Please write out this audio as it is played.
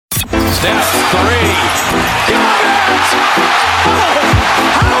Steph, three. Got it! Oh,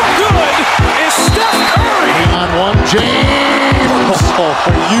 how good is Steph Curry? On one, James.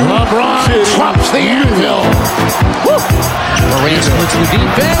 LeBron drops the anvil. Morant splits the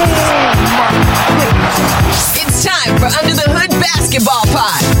defense. It's time for Under the Hood Basketball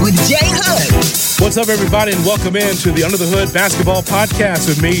Pod with Jay Hood. What's up, everybody, and welcome in to the Under the Hood Basketball Podcast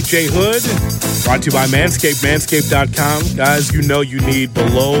with me, Jay Hood, brought to you by Manscaped, manscaped.com. Guys, you know you need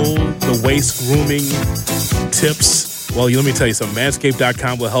below-the-waist grooming tips. Well, let me tell you something.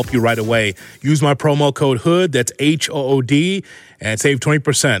 Manscaped.com will help you right away. Use my promo code HOOD, that's HOOD, and save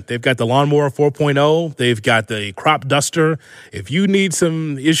 20%. They've got the Lawnmower 4.0. They've got the Crop Duster. If you need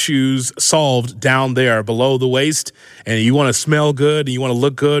some issues solved down there below the waist and you want to smell good and you want to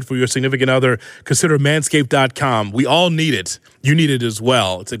look good for your significant other, consider Manscaped.com. We all need it. You need it as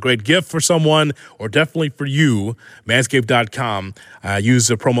well. It's a great gift for someone or definitely for you. Manscaped.com. Use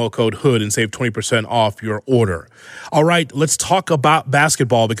the promo code HOOD and save 20% off your order. All right, let's talk about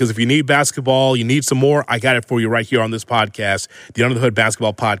basketball, because if you need basketball, you need some more, I got it for you right here on this podcast, the Under the Hood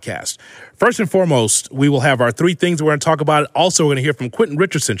Basketball Podcast. First and foremost, we will have our three things we're going to talk about. Also, we're going to hear from Quentin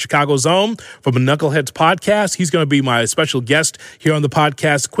Richardson, Chicago's own, from the Knuckleheads podcast. He's going to be my special guest here on the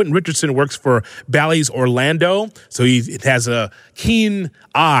podcast. Quentin Richardson works for Bally's Orlando, so he has a keen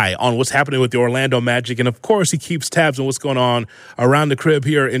eye on what's happening with the Orlando Magic. And, of course, he keeps tabs on what's going on around the crib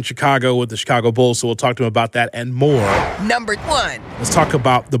here in Chicago with the Chicago Bulls, so we'll talk to him about that and more. Number one. Let's talk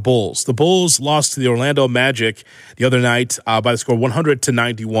about the Bulls. The Bulls lost to the Orlando Magic the other night by the score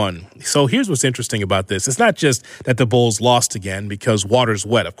 100-91. So here's what's interesting about this. It's not just that the Bulls lost again because water's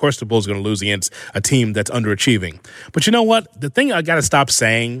wet. Of course, the Bulls are going to lose against a team that's underachieving. But you know what? The thing I got to stop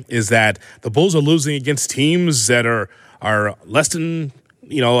saying is that the Bulls are losing against teams that are less than,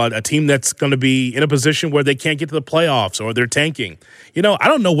 a team that's going to be in a position where they can't get to the playoffs or they're tanking. I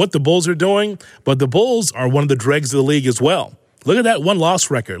don't know what the Bulls are doing, but the Bulls are one of the dregs of the league as well. Look at that one-loss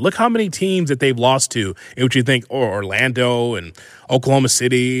record. Look how many teams that they've lost to, in which you think, Orlando and Oklahoma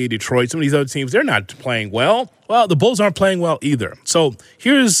City, Detroit, some of these other teams, they're not playing well. Well, the Bulls aren't playing well either. So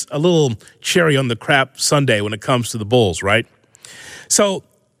here's a little cherry on the crap sundae when it comes to the Bulls, right? So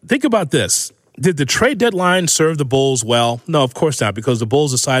think about this. Did the trade deadline serve the Bulls well? No, of course not, because the Bulls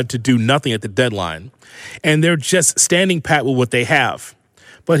decided to do nothing at the deadline, and they're just standing pat with what they have.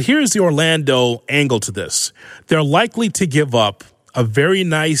 But here's the Orlando angle to this. They're likely to give up a very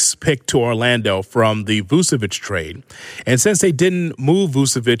nice pick to Orlando from the Vucevic trade. And since they didn't move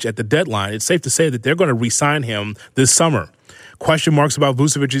Vucevic at the deadline, it's safe to say that they're going to re-sign him this summer. Question marks about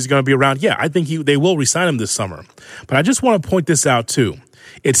Vucevic, is going to be around. Yeah, I think they will re-sign him this summer. But I just want to point this out, too.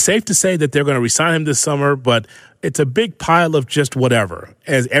 It's safe to say that they're going to re-sign him this summer, but it's a big pile of just whatever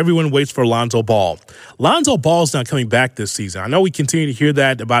as everyone waits for Lonzo Ball. Lonzo Ball's not coming back this season. I know we continue to hear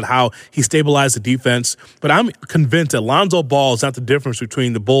that about how he stabilized the defense, but I'm convinced that Lonzo Ball is not the difference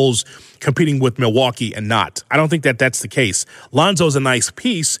between the Bulls competing with Milwaukee and not. I don't think that that's the case. Lonzo's a nice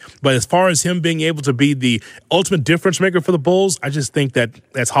piece, but as far as him being able to be the ultimate difference maker for the Bulls, I just think that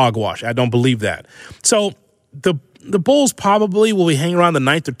that's hogwash. I don't believe that. So the Bulls probably will be hanging around the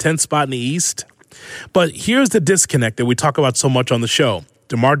 9th or 10th spot in the East. But here's the disconnect that we talk about so much on the show.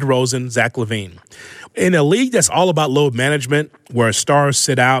 DeMar DeRozan, Zach LaVine. In a league that's all about load management, where stars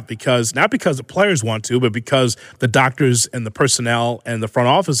sit out not because the players want to, but because the doctors and the personnel and the front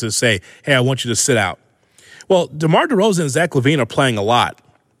offices say, hey, I want you to sit out. Well, DeMar DeRozan and Zach LaVine are playing a lot.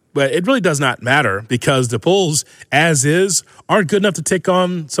 But it really does not matter because the Bulls, as is, aren't good enough to take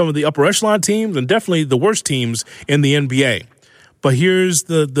on some of the upper echelon teams and definitely the worst teams in the NBA. But here's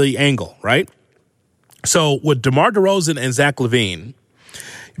the angle, right? So with DeMar DeRozan and Zach LaVine,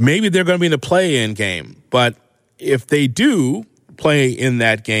 maybe they're going to be in a play-in game. But if they do play in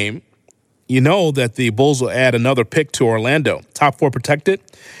that game, you know that the Bulls will add another pick to Orlando. Top 4 protected.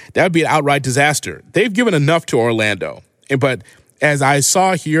 That would be an outright disaster. They've given enough to Orlando. But as I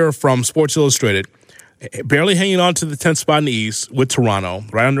saw here from Sports Illustrated, barely hanging on to the 10th spot in the East with Toronto,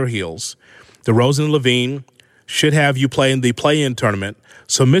 right on their heels, DeRozan and LaVine should have you play in the play-in tournament.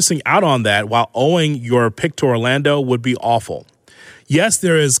 So missing out on that while owing your pick to Orlando would be awful. Yes,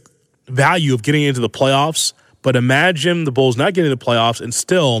 there is value of getting into the playoffs, but imagine the Bulls not getting to the playoffs and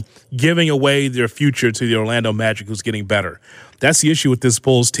still giving away their future to the Orlando Magic, who's getting better. That's the issue with this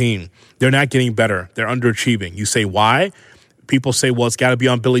Bulls team. They're not getting better. They're underachieving. You say, why? People say, well, it's got to be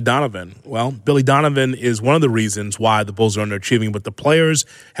on Billy Donovan. Well, Billy Donovan is one of the reasons why the Bulls are underachieving, but the players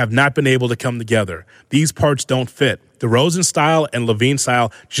have not been able to come together. These parts don't fit. The DeRozan style and LaVine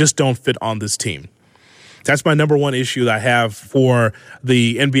style just don't fit on this team. That's my number one issue that I have for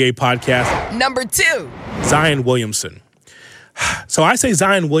the NBA podcast. Number 2. Zion Williamson. So I say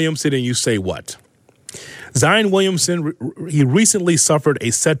Zion Williamson, and you say what? Zion Williamson, he recently suffered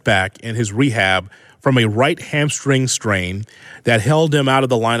a setback in his rehab from a right hamstring strain that held him out of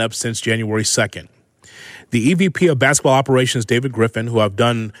the lineup since January 2nd. The EVP of basketball operations, David Griffin, who I've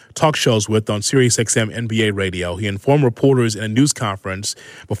done talk shows with on SiriusXM NBA radio, he informed reporters in a news conference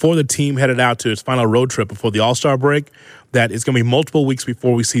before the team headed out to its final road trip before the All-Star break that it's going to be multiple weeks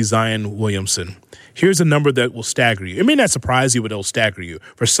before we see Zion Williamson. Here's a number that will stagger you. It may not surprise you, but it'll stagger you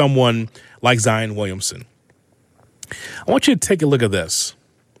for someone like Zion Williamson. I want you to take a look at this.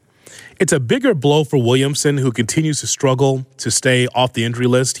 It's a bigger blow for Williamson, who continues to struggle to stay off the injury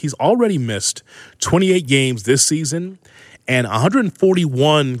list. He's already missed 28 games this season and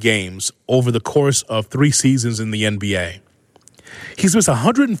 141 games over the course of 3 seasons in the NBA. He's missed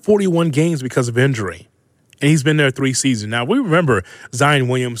 141 games because of injury, and he's been there 3 seasons. Now, we remember Zion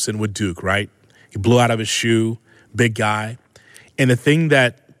Williamson with Duke, right? He blew out of his shoe, big guy. And the thing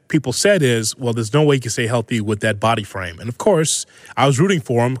that people said is, well, there's no way he can stay healthy with that body frame. And, of course, I was rooting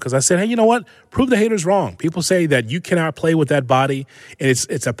for him because I said, hey, you know what? Prove the haters wrong. People say that you cannot play with that body, and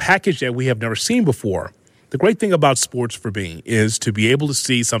it's a package that we have never seen before. The great thing about sports for me is to be able to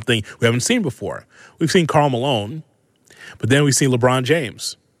see something we haven't seen before. We've seen Karl Malone, but then we've seen LeBron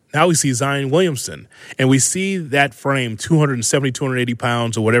James. Now we see Zion Williamson, and we see that frame, 270, 280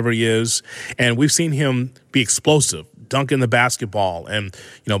 pounds or whatever he is, and we've seen him be explosive, dunking the basketball, and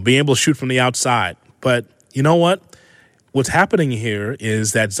being able to shoot from the outside. But you know what? What's happening here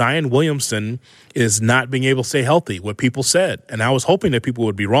is that Zion Williamson is not being able to stay healthy, what people said. And I was hoping that people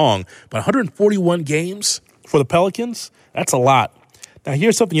would be wrong. But 141 games for the Pelicans, that's a lot. Now,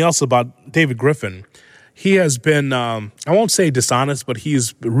 here's something else about David Griffin. He has been, I won't say dishonest, but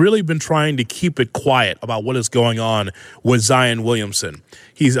he's really been trying to keep it quiet about what is going on with Zion Williamson.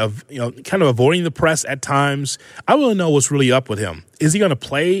 He's kind of avoiding the press at times. I want to know what's really up with him. Is he going to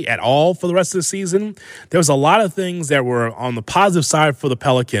play at all for the rest of the season? There was a lot of things that were on the positive side for the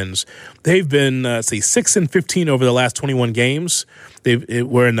Pelicans. They've been, 6-15 over the last 21 games.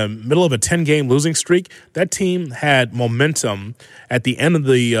 We're in the middle of a 10-game losing streak. That team had momentum at the end of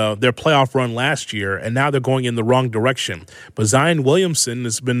their playoff run last year, and now they're going in the wrong direction. But Zion Williamson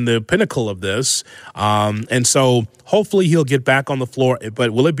has been the pinnacle of this, and so hopefully he'll get back on the floor.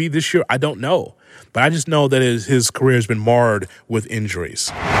 But will it be this year? I don't know. But I just know that his career has been marred with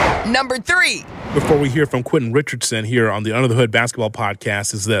injuries. Number 3. Before we hear from Quentin Richardson here on the Under the Hood Basketball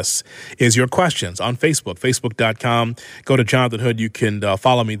Podcast is your questions on Facebook, facebook.com. Go to Jonathan Hood. You can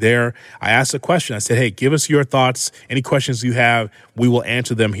follow me there. I asked a question. I said, hey, give us your thoughts. Any questions you have, we will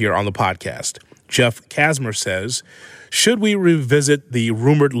answer them here on the podcast. Jeff Kasmer says, should we revisit the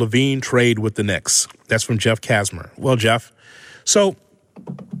rumored LaVine trade with the Knicks? That's from Jeff Kasmer. Well, Jeff, so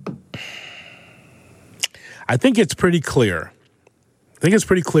I think it's pretty clear. I think it's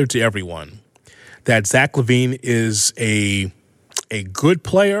pretty clear to everyone that Zach LaVine is a good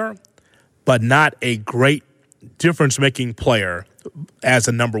player, but not a great difference-making player as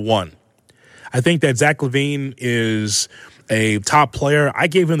a number one. I think that Zach LaVine is a top player. I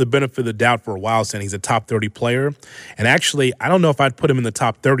gave him the benefit of the doubt for a while, saying he's a top 30 player. And actually, I don't know if I'd put him in the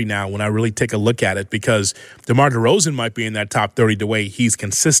top 30 now when I really take a look at it, because DeMar DeRozan might be in that top 30 the way he's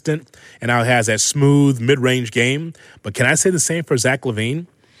consistent and now has that smooth mid-range game. But can I say the same for Zach LaVine?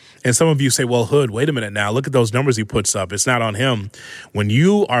 And some of you say, well, Hood, wait a minute now. Look at those numbers he puts up. It's not on him. When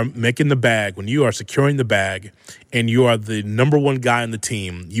you are making the bag, when you are securing the bag, and you are the number one guy on the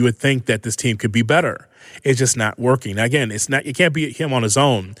team, you would think that this team could be better. It's just not working. Now, again, it can't be him on his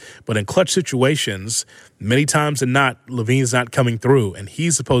own. But in clutch situations, many times than not, LaVine's not coming through, and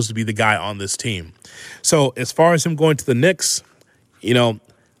he's supposed to be the guy on this team. So as far as him going to the Knicks,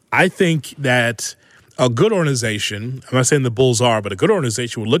 I think that a good organization, I'm not saying the Bulls are, but a good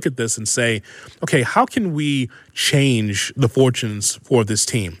organization will look at this and say, okay, how can we change the fortunes for this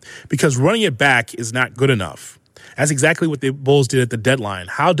team? Because running it back is not good enough. That's exactly what the Bulls did at the deadline.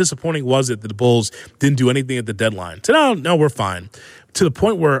 How disappointing was it that the Bulls didn't do anything at the deadline? So no, we're fine. To the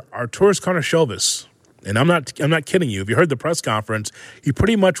point where Arturas Karnisovas, and I'm not kidding you, if you heard the press conference, he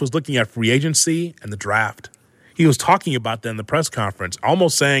pretty much was looking at free agency and the draft. He was talking about that in the press conference,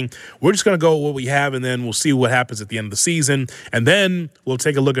 almost saying, we're just going to go with what we have, and then we'll see what happens at the end of the season, and then we'll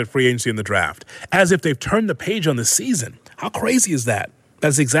take a look at free agency and the draft. As if they've turned the page on the season. How crazy is that?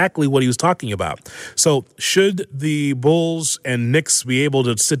 That's exactly what he was talking about. So should the Bulls and Knicks be able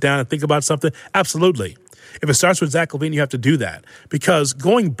to sit down and think about something? Absolutely. If it starts with Zach LaVine, you have to do that. Because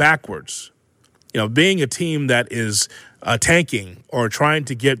going backwards, being a team that is tanking or trying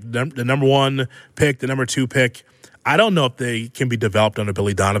to get the number one pick, the number two pick, I don't know if they can be developed under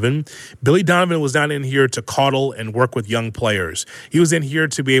Billy Donovan. Billy Donovan was not in here to coddle and work with young players. He was in here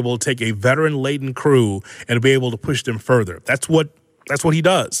to be able to take a veteran-laden crew and be able to push them further. That's what he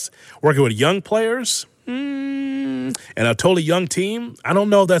does. Working with young players and a totally young team, I don't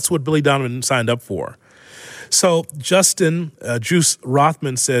know if that's what Billy Donovan signed up for. So Justin Juice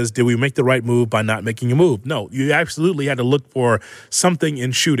Rothman says, did we make the right move by not making a move? No, you absolutely had to look for something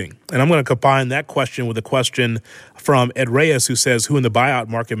in shooting. And I'm going to combine that question with a question from Ed Reyes, who says, who in the buyout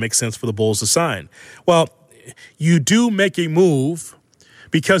market makes sense for the Bulls to sign? Well, you do make a move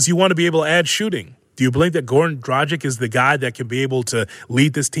because you want to be able to add shooting. Do you believe that Goran Dragic is the guy that can be able to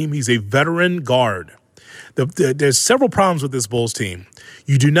lead this team? He's a veteran guard. There's several problems with this Bulls team.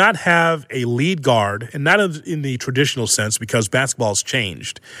 You do not have a lead guard, and not in the traditional sense because basketball has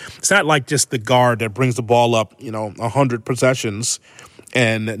changed. It's not like just the guard that brings the ball up, 100 possessions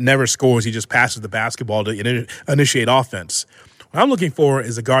and never scores. He just passes the basketball to initiate offense. What I'm looking for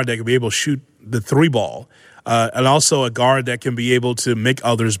is a guard that can be able to shoot the three ball, and also a guard that can be able to make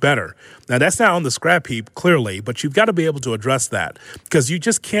others better. Now, that's not on the scrap heap, clearly, but you've got to be able to address that because you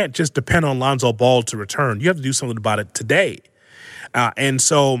just can't just depend on Lonzo Ball to return. You have to do something about it today. And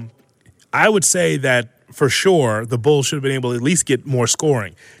so I would say that for sure the Bulls should have been able to at least get more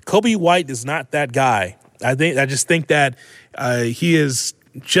scoring. Kobe White is not that guy. I just think that he is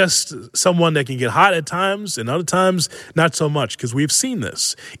just someone that can get hot at times and other times not so much because we've seen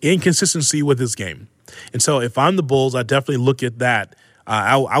this inconsistency with his game. And so if I'm the Bulls, I definitely look at that.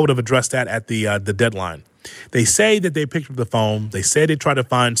 I would have addressed that at the deadline. They say that they picked up the phone. They say they tried to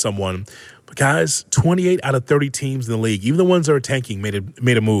find someone. But guys, 28 out of 30 teams in the league, even the ones that are tanking, made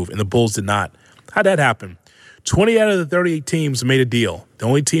a move, and the Bulls did not. How'd that happen? 20 out of the 38 teams made a deal. The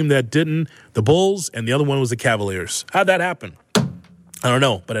only team that didn't, the Bulls, and the other one was the Cavaliers. How'd that happen? I don't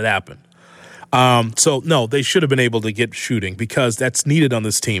know, but it happened. So, no, they should have been able to get shooting because that's needed on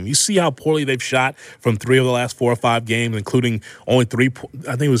this team. You see how poorly they've shot from 3 of the last 4 or 5 games, including only 3,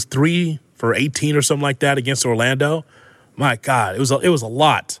 I think it was 3 for 18 or something like that against Orlando. My God, it was a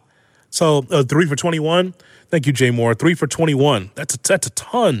lot. So 3 for 21. Thank you, Jay Moore. 3 for 21. That's a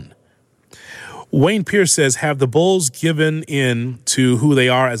ton. Wayne Pierce says, have the Bulls given in to who they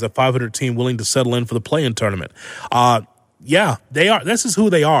are as a 500 team willing to settle in for the play-in tournament? Yeah, they are. This is who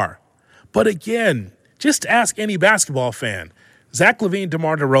they are. But again, just ask any basketball fan. Zach LaVine,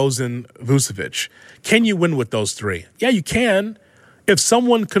 DeMar DeRozan, Vucevic. Can you win with those 3? Yeah, you can. If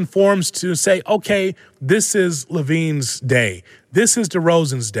someone conforms to say, okay, this is LaVine's day, this is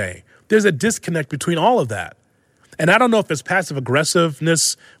DeRozan's day, there's a disconnect between all of that. And I don't know if it's passive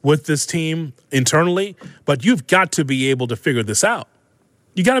aggressiveness with this team internally, but you've got to be able to figure this out.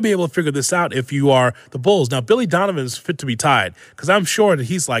 You got to be able to figure this out if you are the Bulls. Now, Billy Donovan's fit to be tied because I'm sure that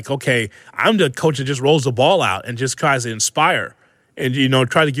he's like, okay, I'm the coach that just rolls the ball out and just tries to inspire and,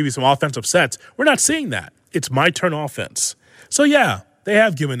 try to give you some offensive sets. We're not seeing that. It's my turn offense. So, yeah, they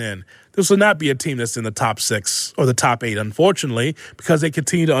have given in. This will not be a team that's in the top 6 or the top 8, unfortunately, because they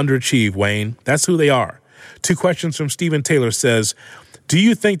continue to underachieve, Wayne. That's who they are. 2 questions from Stephen Taylor says, do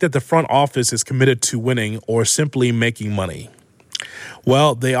you think that the front office is committed to winning or simply making money?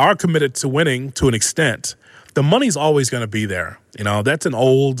 Well, they are committed to winning to an extent. The money's always going to be there. That's an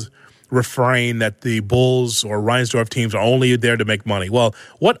old refrain that the Bulls or Reinsdorf teams are only there to make money. Well,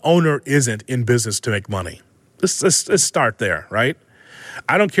 what owner isn't in business to make money? Let's start there, right?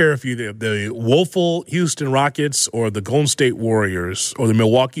 I don't care if you're the woeful Houston Rockets or the Golden State Warriors or the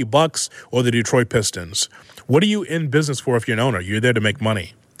Milwaukee Bucks or the Detroit Pistons. What are you in business for if you're an owner? You're there to make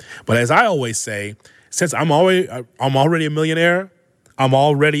money. But as I always say, since I'm already a millionaire, I'm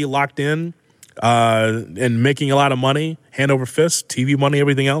already locked in and making a lot of money, hand over fist, TV money,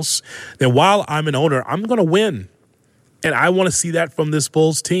 everything else, then while I'm an owner, I'm going to win. And I want to see that from this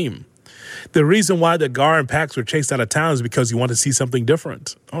Bulls team. The reason why the Gar and Pax were chased out of town is because you want to see something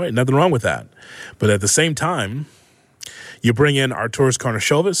different. All right, nothing wrong with that. But at the same time, you bring in Arturas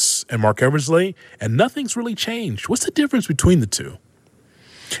Karnisovas and Mark Eversley, and nothing's really changed. What's the difference between the two?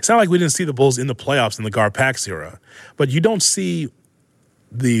 It's not like we didn't see the Bulls in the playoffs in the Gar Pax era, but you don't see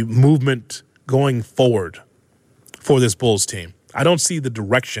the movement going forward for this Bulls team. I don't see the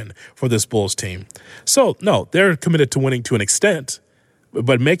direction for this Bulls team. So, no, they're committed to winning to an extent,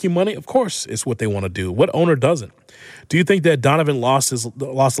 but making money, of course, is what they want to do. What owner doesn't? Do you think that Donovan lost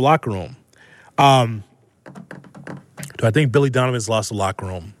the locker room? Do I think Billy Donovan's lost the locker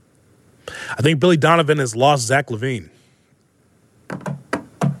room? I think Billy Donovan has lost Zach LaVine.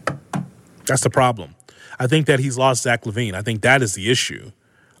 That's the problem. I think that he's lost Zach LaVine. I think that is the issue.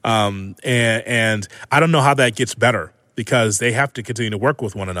 And I don't know how that gets better because they have to continue to work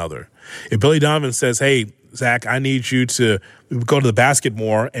with one another. If Billy Donovan says, hey, Zach, I need you to go to the basket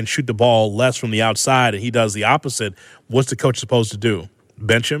more and shoot the ball less from the outside, and he does the opposite, what's the coach supposed to do?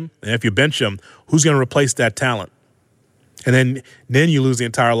 Bench him? And if you bench him, who's going to replace that talent? And then you lose the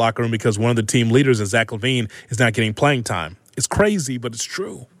entire locker room because one of the team leaders, Zach LaVine, is not getting playing time. It's crazy, but it's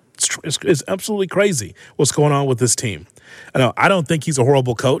true. It's absolutely crazy what's going on with this team. I don't think he's a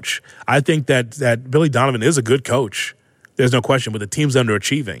horrible coach. I think that Billy Donovan is a good coach. There's no question, but the team's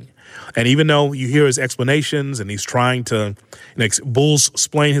underachieving. And even though you hear his explanations and he's trying to Bulls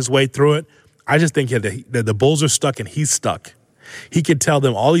explain his way through it, I just think that the Bulls are stuck and he's stuck. He could tell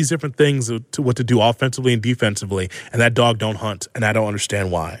them all these different things to what to do offensively and defensively, and that dog don't hunt, and I don't understand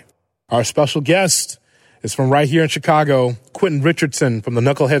why. Our special guest is from right here in Chicago, Quentin Richardson from the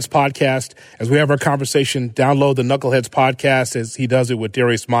Knuckleheads Podcast. As we have our conversation, download the Knuckleheads Podcast as he does it with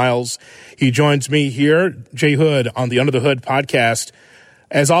Darius Miles. He joins me here, Jay Hood, on the Under the Hood Podcast.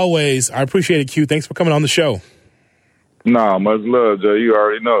 As always, I appreciate it, Q. Thanks for coming on the show. Nah, much love, Jay. You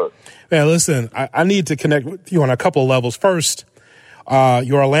already know it. Man, listen, I need to connect with you on a couple of levels. First,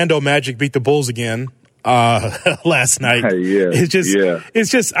 your Orlando Magic beat the Bulls again last night.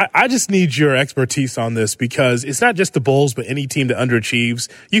 It's just I just need your expertise on this because it's not just the Bulls, but any team that underachieves.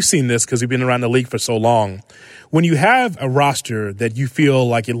 You've seen this because you've been around the league for so long. When you have a roster that you feel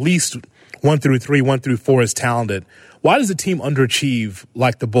like at least 1 through 3, 1 through 4 is talented, why does a team underachieve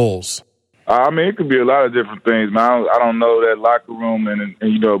like the Bulls? I mean, it could be a lot of different things, man. I don't know that locker room and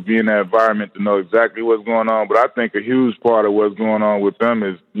be in that environment to know exactly what's going on. But I think a huge part of what's going on with them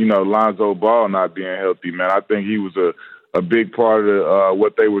is, Lonzo Ball not being healthy, man. I think he was a big part of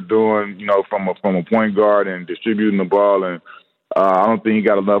what they were doing, from a point guard and distributing the ball. And I don't think he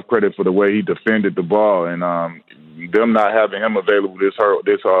got enough credit for the way he defended the ball. And them not having him available this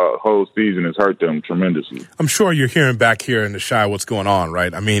whole season has hurt them tremendously. I'm sure you're hearing back here in the Chi what's going on,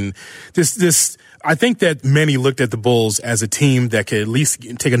 right? I mean, I think that many looked at the Bulls as a team that could at least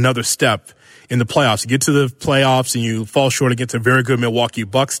take another step in the playoffs. You get to the playoffs and you fall short against a very good Milwaukee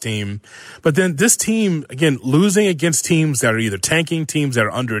Bucks team. But then this team, again, losing against teams that are either tanking, teams that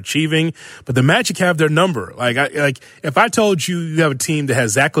are underachieving. But the Magic have their number. Like if I told you have a team that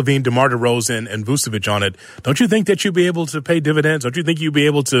has Zach LaVine, DeMar DeRozan, and Vucevic on it, don't you think that you'd be able to pay dividends? Don't you think you'd be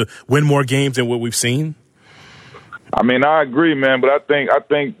able to win more games than what we've seen? I mean, I agree, man, but I think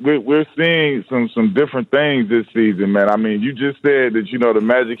we're seeing some different things this season, man. I mean, you just said that, the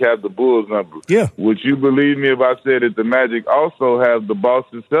Magic have the Bulls number. Yeah. Would you believe me if I said that the Magic also have the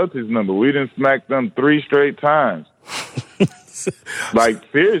Boston Celtics number? We didn't smack them 3 straight times. Like,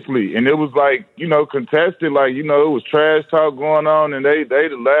 seriously. And it was contested, it was trash talk going on, and they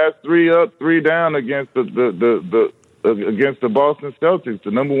the last 3 up, 3 down against against the Boston Celtics,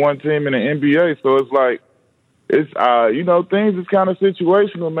 the number 1 team in the NBA. So it's like, it's, things is kind of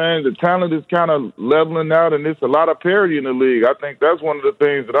situational, man. The talent is kind of leveling out, and there's a lot of parity in the league. I think that's one of the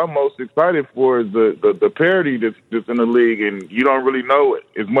things that I'm most excited for is the parity that's in the league, and you don't really know it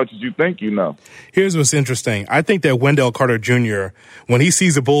as much as you think you know. Here's what's interesting. I think that Wendell Carter Jr., when he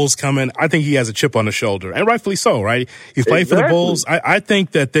sees the Bulls coming, I think he has a chip on the shoulder, and rightfully so, right? He's played for the Bulls. I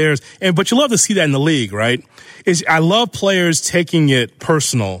think that but you love to see that in the league, right? I love players taking it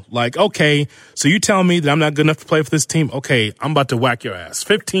personal. Like, okay, so you tell me that I'm not good enough to play for this team. Okay, I'm about to whack your ass.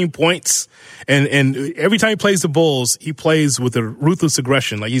 15 points. And every time he plays the Bulls, he plays with a ruthless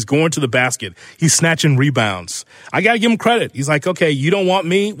aggression. Like, he's going to the basket. He's snatching rebounds. I got to give him credit. He's like, okay, you don't want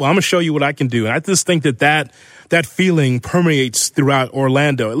me? Well, I'm going to show you what I can do. And I just think that feeling permeates throughout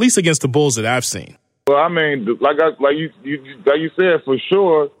Orlando, at least against the Bulls that I've seen. Well, I mean, like you said, for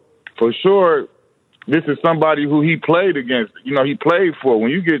sure, this is somebody who he played against. He played for.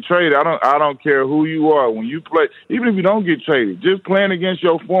 When you get traded, I don't care who you are. When you play, even if you don't get traded, just playing against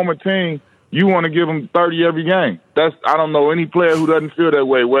your former team, you want to give them 30 every game. I don't know any player who doesn't feel that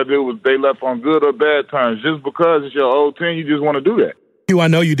way, whether it was they left on good or bad terms. Just because it's your old team, you just want to do that. I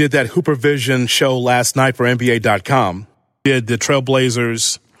know you did that Hooper Vision show last night for NBA.com. You did the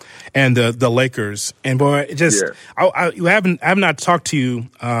Trailblazers and the Lakers. And boy, I have not talked to you,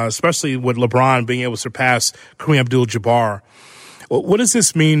 especially with LeBron being able to surpass Kareem Abdul-Jabbar. What does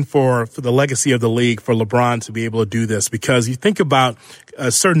this mean for the legacy of the league for LeBron to be able to do this? Because you think about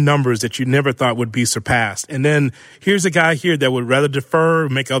certain numbers that you never thought would be surpassed. And then here's a guy here that would rather defer,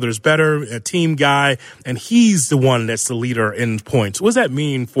 make others better, a team guy, and he's the one that's the leader in points. What does that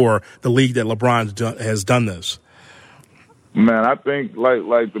mean for the league that LeBron has done this? Man, I think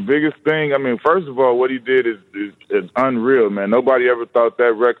like the biggest thing, I mean, first of all, what he did is unreal, man. Nobody ever thought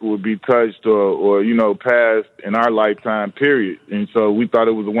that record would be touched or passed in our lifetime, period. And so we thought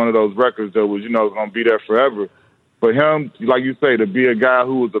it was one of those records that was, going to be there forever. for him, like you say, to be a guy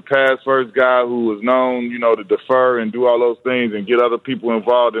who was a pass-first guy who was known, to defer and do all those things and get other people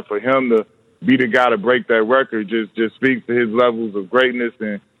involved, and for him to be the guy to break that record just speaks to his levels of greatness.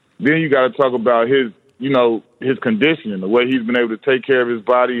 And then you got to talk about his conditioning, the way he's been able to take care of his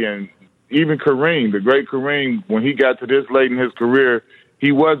body. And even Kareem, the great Kareem, when he got to this late in his career,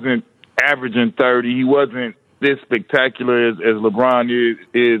 he wasn't averaging 30. He wasn't this spectacular as LeBron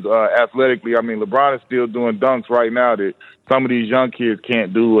is athletically. I mean, LeBron is still doing dunks right now that some of these young kids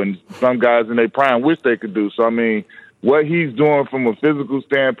can't do, and some guys in their prime wish they could do. So, I mean, what he's doing from a physical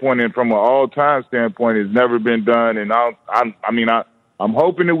standpoint and from an all-time standpoint has never been done. And I'm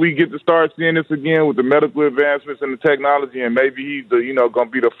hoping that we get to start seeing this again with the medical advancements and the technology, and maybe he's going to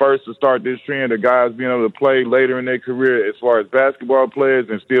be the first to start this trend of guys being able to play later in their career as far as basketball players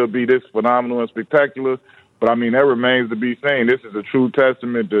and still be this phenomenal and spectacular. But, I mean, that remains to be seen. This is a true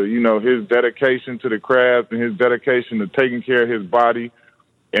testament to, his dedication to the craft and his dedication to taking care of his body.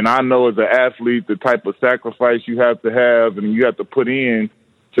 And I know as an athlete, the type of sacrifice you have to have and you have to put in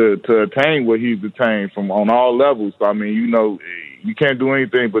to attain what he's attained from on all levels. So, I mean, you can't do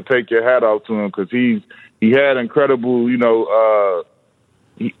anything but take your hat off to him because he had incredible,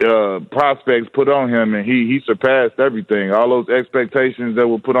 prospects put on him, and he surpassed everything. All those expectations that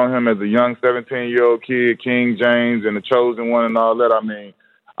were put on him as a young 17-year-old kid, King James and the Chosen One and all that. I mean,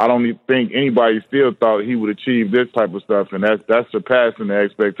 I don't even think anybody still thought he would achieve this type of stuff, and that's surpassing the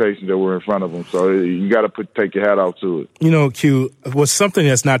expectations that were in front of him. So you got to take your hat off to it. Q, was something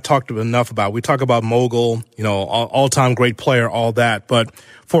that's not talked enough about. We talk about mogul, all-time great player, all that, but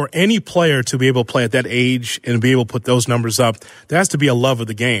for any player to be able to play at that age and be able to put those numbers up, there has to be a love of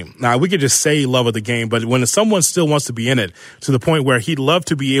the game. Now, we could just say love of the game, but when someone still wants to be in it to the point where he'd love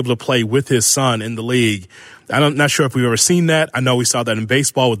to be able to play with his son in the league, I'm not sure if we've ever seen that. I know we saw that in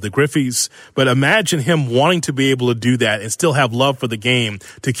baseball with the Griffeys, but imagine him wanting to be able to do that and still have love for the game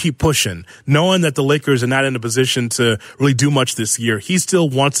to keep pushing, knowing that the Lakers are not in a position to really do much this year. He still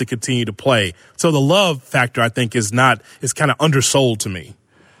wants to continue to play. So the love factor, I think, is kind of undersold to me.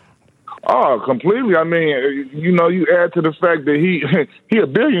 Oh, completely. I mean, you add to the fact that he a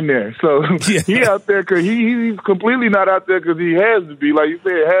billionaire, so he out there because he's completely not out there because he has to be. Like you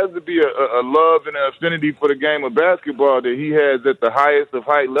said, it has to be a love and an affinity for the game of basketball that he has at the highest of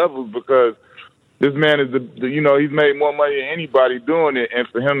high levels, because this man is he's made more money than anybody doing it, and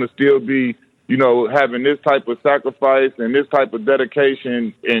for him to still be having this type of sacrifice and this type of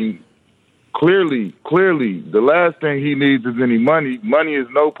dedication and Clearly, the last thing he needs is any money. Money is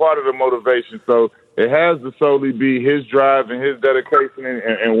no part of the motivation. So it has to solely be his drive and his dedication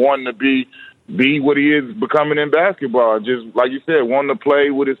and wanting to be what he is becoming in basketball. Just like you said, wanting to play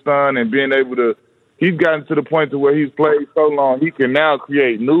with his son and being able to – he's gotten to the point to where he's played so long, he can now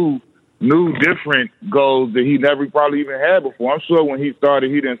create new different goals that he never probably even had before. I'm sure when he started,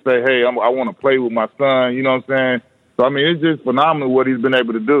 he didn't say, hey, I want to play with my son, you know what I'm saying? So, I mean, it's just phenomenal what he's been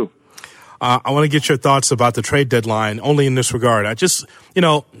able to do. I want to get your thoughts about the trade deadline only in this regard.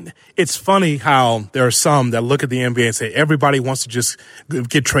 It's funny how there are some that look at the NBA and say everybody wants to just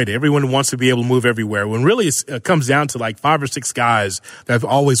get traded. Everyone wants to be able to move everywhere. When really it comes down to like 5 or 6 guys that have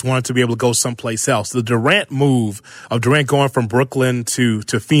always wanted to be able to go someplace else. The Durant move of Durant going from Brooklyn to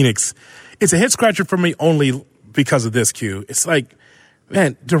Phoenix, it's a head scratcher for me only because of this, Q. It's like,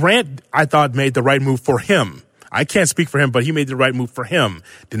 man, Durant, I thought, made the right move for him. I can't speak for him, but he made the right move for him.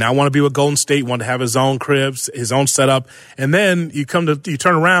 Did not want to be with Golden State, wanted to have his own cribs, his own setup. And then you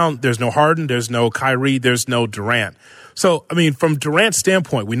turn around, there's no Harden, there's no Kyrie, there's no Durant. So, I mean, from Durant's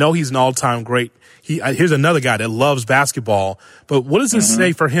standpoint, we know he's an all-time great. Here's another guy that loves basketball. But what does it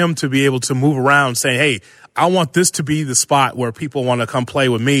say for him to be able to move around saying, hey, I want this to be the spot where people want to come play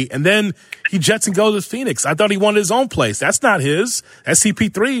with me. And then he jets and goes to Phoenix. I thought he wanted his own place. That's not his. That's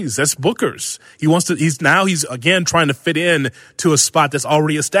CP3's. That's Booker's. He's again trying to fit in to a spot that's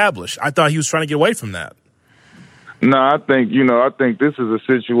already established. I thought he was trying to get away from that. No, I think this is a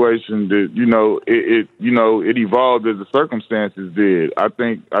situation that, it evolved as the circumstances did. I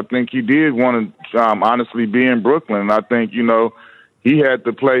think he did want to honestly be in Brooklyn. I think, he had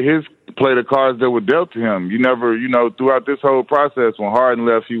to play the cards that were dealt to him. You never, throughout this whole process, when Harden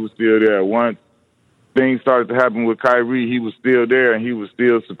left, he was still there. Once things started to happen with Kyrie, he was still there and he was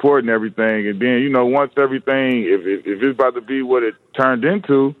still supporting everything. And then, once everything, if it's about to be what it turned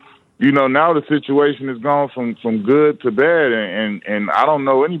into, now the situation has gone from good to bad. And I don't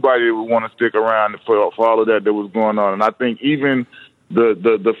know anybody that would want to stick around for all of that was going on. And I think even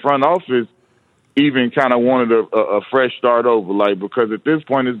the front office even kind of wanted a fresh start over, because at this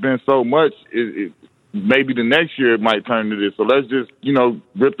point it's been so much, maybe the next year it might turn to this. So let's just,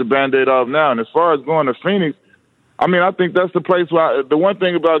 rip the Band-Aid off now. And as far as going to Phoenix, I mean, I think that's the place where the one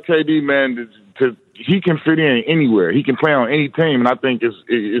thing about KD, man, is he can fit in anywhere. He can play on any team, and I think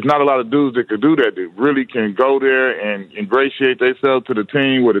it's not a lot of dudes that could do that really can go there and ingratiate themselves to the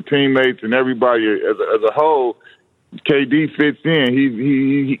team with the teammates and everybody as a whole. KD fits in.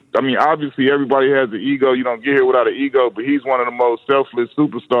 He I mean, obviously everybody has an ego. You don't get here without an ego, but he's one of the most selfless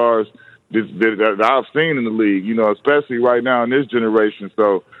superstars that I've seen in the league, you know, especially right now in this generation.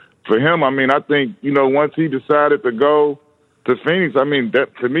 So for him, I mean, I think, you know, once he decided to go to Phoenix, I mean,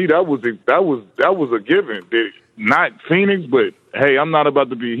 that to me that was a given. Not Phoenix, but hey, I'm not about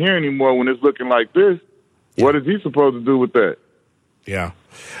to be here anymore when it's looking like this. Yeah. What is he supposed to do with that? Yeah.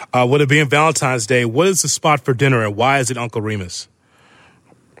 With it being Valentine's Day, what is the spot for dinner and why is it Uncle Remus?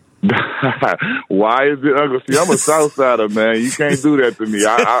 Why is it Uncle? See, I'm a Southsider, man. You can't do that to me.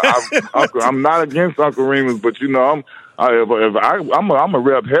 I'm not against Uncle Remus, but you know, I'm a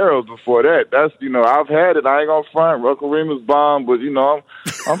rep Harold's before that. That's, you know, I've had it. I ain't gonna front Uncle Remus bomb, but you know,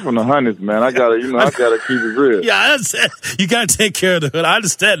 I'm from the hundreds, man. I gotta keep it real. Yeah, you gotta take care of the hood. I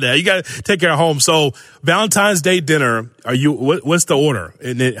understand that. You gotta take care of home. So Valentine's Day dinner, what's the order?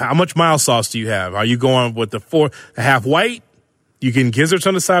 And how much mild sauce do you have? Are you going with the 4.5 white? You getting gizzards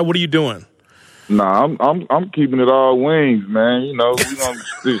on the side? What are you doing? Nah, I'm keeping it all wings, man. You know, we gonna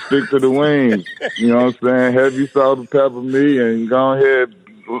stick to the wings. You know what I'm saying? Heavy salt and pepper me, and go ahead.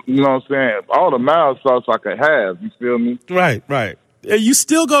 You know what I'm saying? All the mild sauce I could have. You feel me? Right. You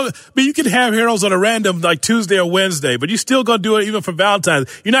still go. I mean, you can have Harold's on a random like Tuesday or Wednesday, but you still gonna do it even for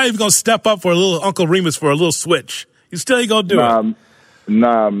Valentine's. You're not even gonna step up for a little Uncle Remus for a little switch. You still ain't gonna do it.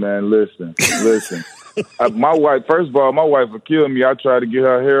 Nah, man. Listen. My wife, first of all, my wife would kill me. I tried to get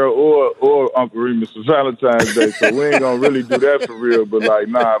her Harold or Uncle Remus for Valentine's Day, so we ain't gonna really do that for real. But like,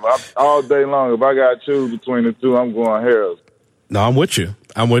 nah, all day long, if I gotta choose between the two, I'm going Harold. No, I'm with you.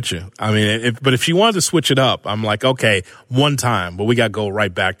 I mean, if she wanted to switch it up, I'm like, okay, one time, but we gotta go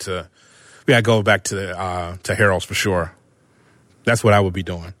back to Harold's for sure. That's what I would be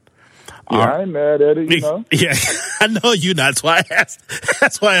doing. Yeah, I ain't mad at it, you know. Yeah, I know you're not.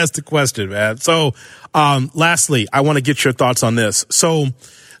 That's why I asked the question, man. So, lastly, I want to get your thoughts on this. So,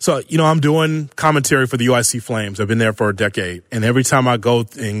 you know, I'm doing commentary for the UIC Flames. I've been there for a decade. And every time I go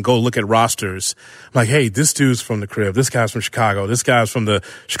look at rosters, I'm like, hey, this dude's from the crib. This guy's from Chicago. This guy's from the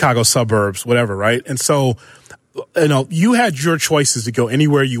Chicago suburbs, whatever, right? And so, you know, you had your choices to go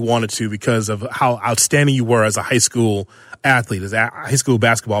anywhere you wanted to because of how outstanding you were as a high school athlete, as a high school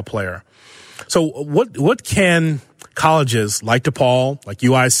basketball player. So what can colleges like DePaul, like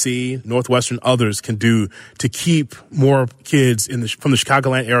UIC, Northwestern, others can do to keep more kids from the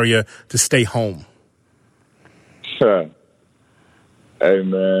Chicagoland area to stay home? Sure. Hey,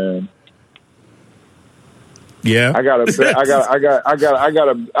 man. Yeah. I got a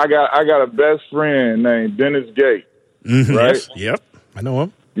best friend named Dennis Gates. Mm-hmm. Right? Yes. Yep. I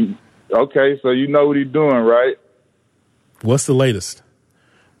know him. Okay, so you know what he's doing, right? What's the latest?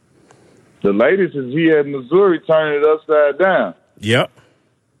 The latest is he at Missouri turning it upside down. Yep.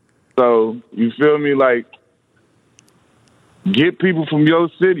 So, you feel me? Like, get people from your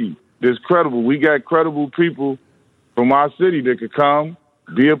city that's credible. We got credible people from our city that could come,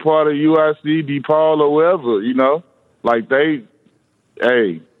 be a part of UIC, DePaul, or wherever, you know? Like, hey,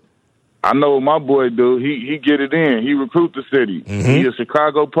 I know what my boy do. He get it in. He recruit the city. Mm-hmm. He a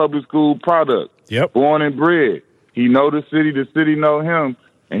Chicago public school product. Yep. Born and bred. He know the city know him.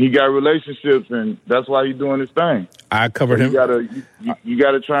 And he got relationships, and that's why he's doing his thing. I covered him. You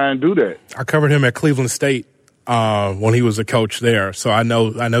gotta try and do that. I covered him at Cleveland State when he was a coach there, so I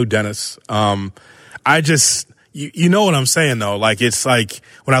know Dennis. I just you know what I'm saying though. Like it's like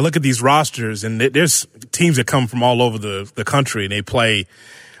when I look at these rosters, and there's teams that come from all over the country, and they play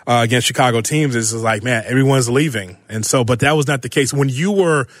against Chicago teams. It's like, man, everyone's leaving, and so but that was not the case when you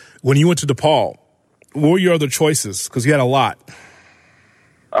went to DePaul. What were your other choices? Because you had a lot.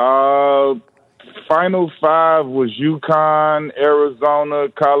 Final five was UConn, Arizona,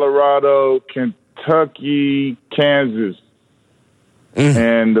 Colorado, Kentucky, Kansas. Mm-hmm.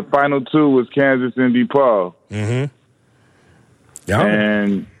 And the final two was Kansas and DePaul. Mm-hmm. Yeah.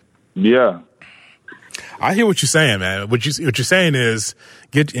 And, yeah. I hear what you're saying, man. What you're saying is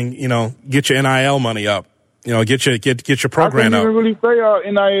get your NIL money up. You know, get your program up. I can't even really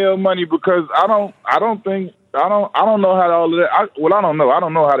say NIL money because I don't know how all of that. I don't know. I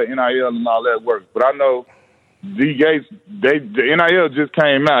don't know how the NIL and all that works. But I know D Gates. The NIL just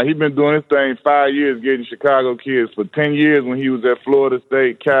came out. He's been doing this thing 5 years, getting Chicago kids for 10 years. When he was at Florida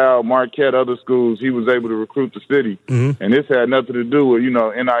State, Cal, Marquette, other schools, he was able to recruit the city. Mm-hmm. And this had nothing to do with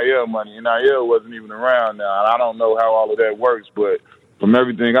NIL money. NIL wasn't even around now. And I don't know how all of that works, but from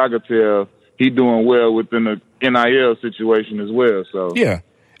everything I could tell, he's doing well within the NIL situation as well. So yeah.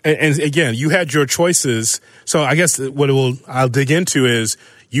 And again, you had your choices. So I guess I'll dig into is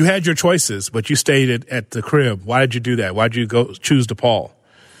you had your choices, but you stayed at the crib. Why did you do that? Why did you choose DePaul?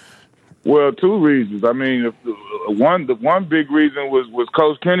 Well, two reasons. I mean, the one big reason was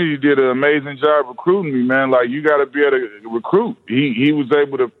Coach Kennedy did an amazing job recruiting me, man. Like, you got to be able to recruit. He was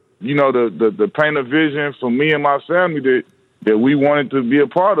able to, the paint a vision for me and my family that we wanted to be a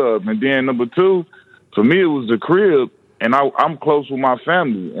part of. And then number two, for me, it was the crib. And I'm close with my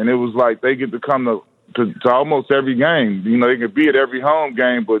family, and it was like they get to come to almost every game. They can be at every home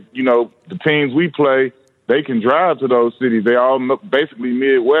game, but, the teams we play, they can drive to those cities. They all basically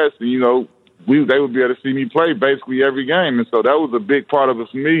Midwest, and, they would be able to see me play basically every game. And so that was a big part of it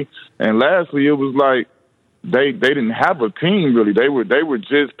for me. And lastly, it was like they didn't have a team, really. They were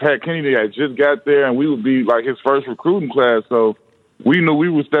just, Pat Kennedy had just got there, and we would be like his first recruiting class. So we knew we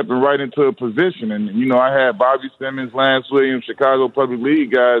were stepping right into a position. And, I had Bobby Simmons, Lance Williams, Chicago Public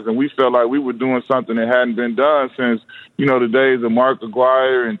League guys, and we felt like we were doing something that hadn't been done since, the days of Mark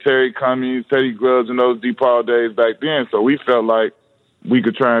Aguirre and Terry Cummings, Teddy Grubbs, and those DePaul days back then. So we felt like we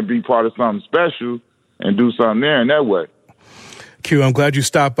could try and be part of something special and do something there in that way. Q, I'm glad you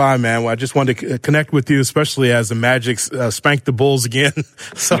stopped by, man. Well, I just wanted to connect with you, especially as the Magic spanked the Bulls again.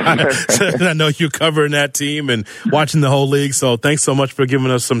 So I know you're covering that team and watching the whole league. So thanks so much for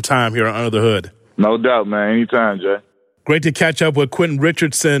giving us some time here on Under the Hood. No doubt, man. Anytime, Jay. Great to catch up with Quentin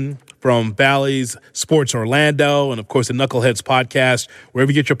Richardson from Bally's Sports Orlando and, of course, the Knuckleheads podcast.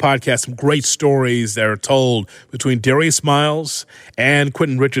 Wherever you get your podcast, some great stories that are told between Darius Miles and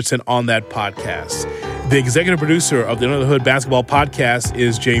Quentin Richardson on that podcast. The executive producer of the Under the Hood basketball podcast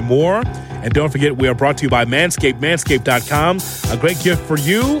is Jay Moore. And don't forget, we are brought to you by Manscaped, manscaped.com. A great gift for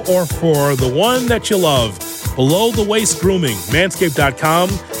you or for the one that you love. Below the waist grooming, manscaped.com.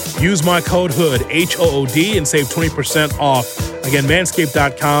 Use my code HOOD, HOOD, and save 20% off. Again,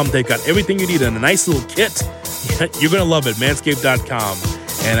 manscaped.com. They've got everything you need in a nice little kit. You're going to love it, manscaped.com.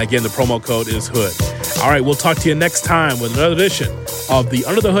 And again, the promo code is HOOD. All right, we'll talk to you next time with another edition of the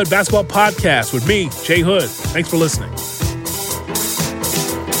Under the Hood Basketball Podcast with me, Jay Hood. Thanks for listening.